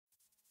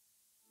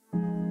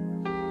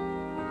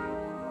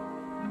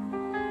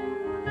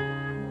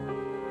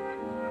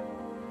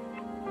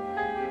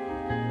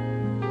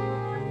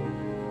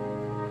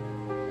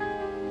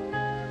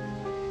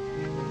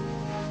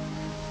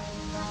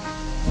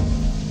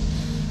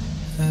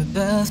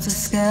above the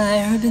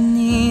sky or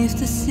beneath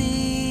the sea,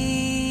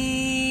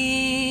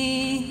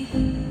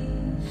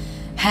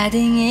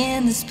 hiding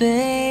in the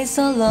space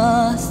or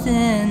lost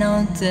in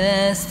our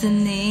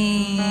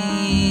destiny.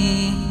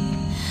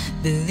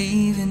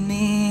 Believe in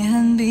me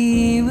and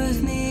be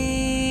with me,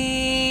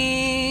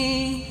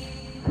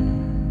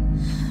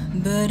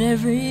 but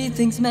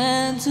everything's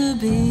meant to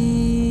be.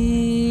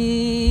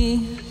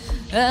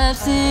 I've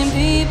seen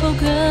people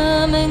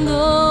come and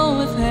go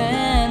with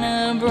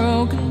a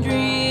broken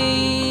dream.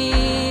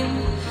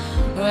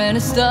 When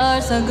the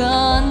stars are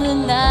gone, the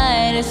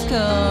night is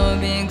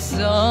cold, being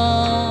so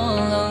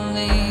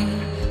lonely.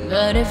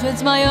 But if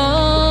it's my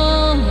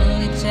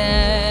only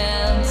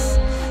chance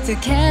to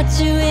catch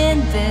you in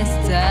this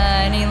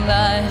tiny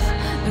life,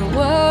 the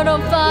world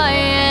on fire,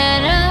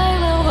 and I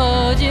will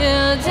hold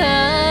you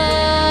tight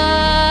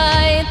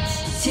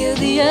till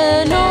the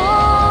end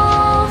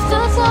of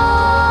the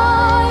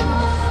time.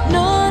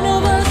 None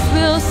of us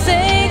will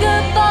say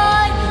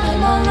goodbye,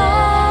 and our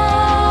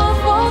love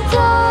won't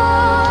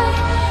die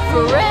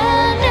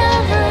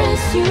forever.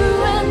 It's you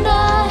and I.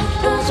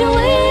 Don't you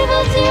leave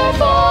a tear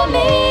for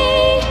me.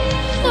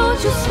 Don't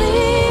you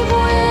sleep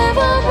with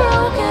a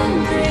broken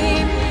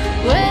dream.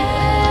 When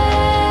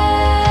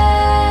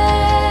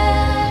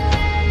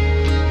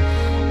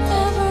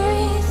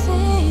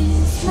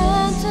everything's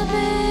meant to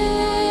be.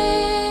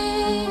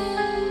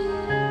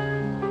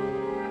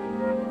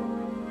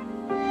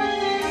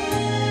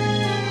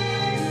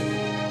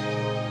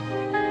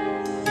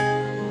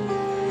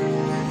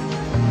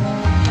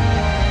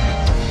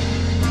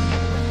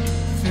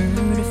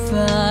 Through the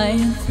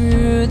fire,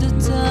 through the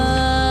time,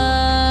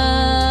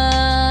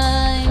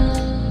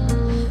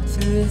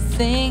 through the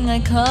thing I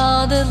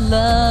called it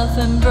love,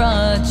 and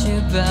brought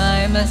you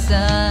by my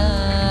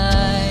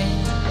side.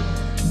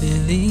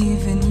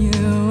 Believe in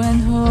you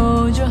and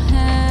hold your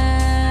hand.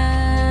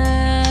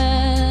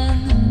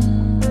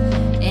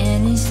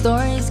 Any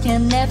stories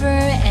can never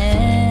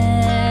end.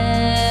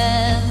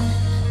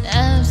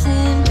 I've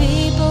seen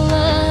people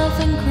laugh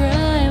and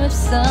cry with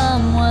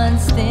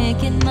someone's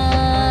taken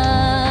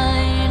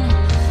mine.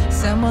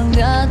 Someone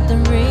got the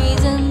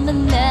reason but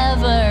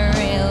never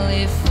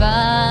really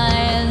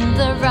find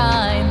the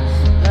rhyme.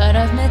 But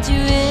I've met you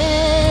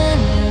in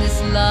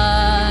this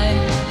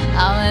life.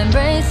 I'll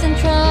embrace and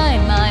try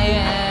my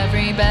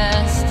every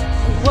best.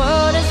 The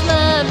world is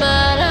mad,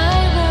 but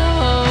I will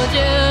hold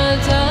you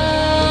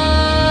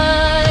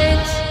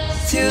tight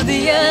till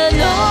the end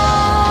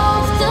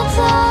of the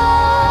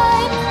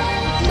time.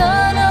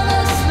 None of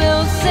us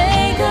will say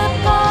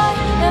goodbye,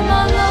 and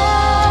my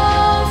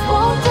love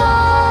won't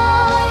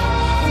die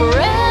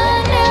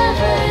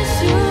forever. It's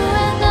you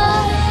and I.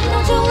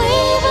 Don't you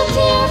leave a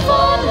tear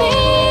for me.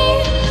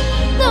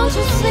 Don't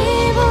you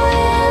sleep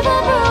with a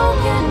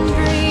broken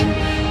dream.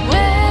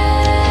 When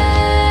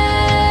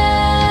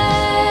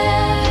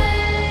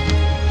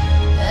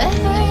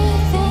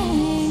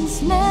everything's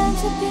meant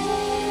to be,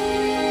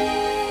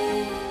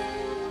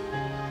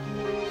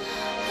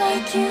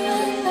 like you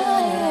and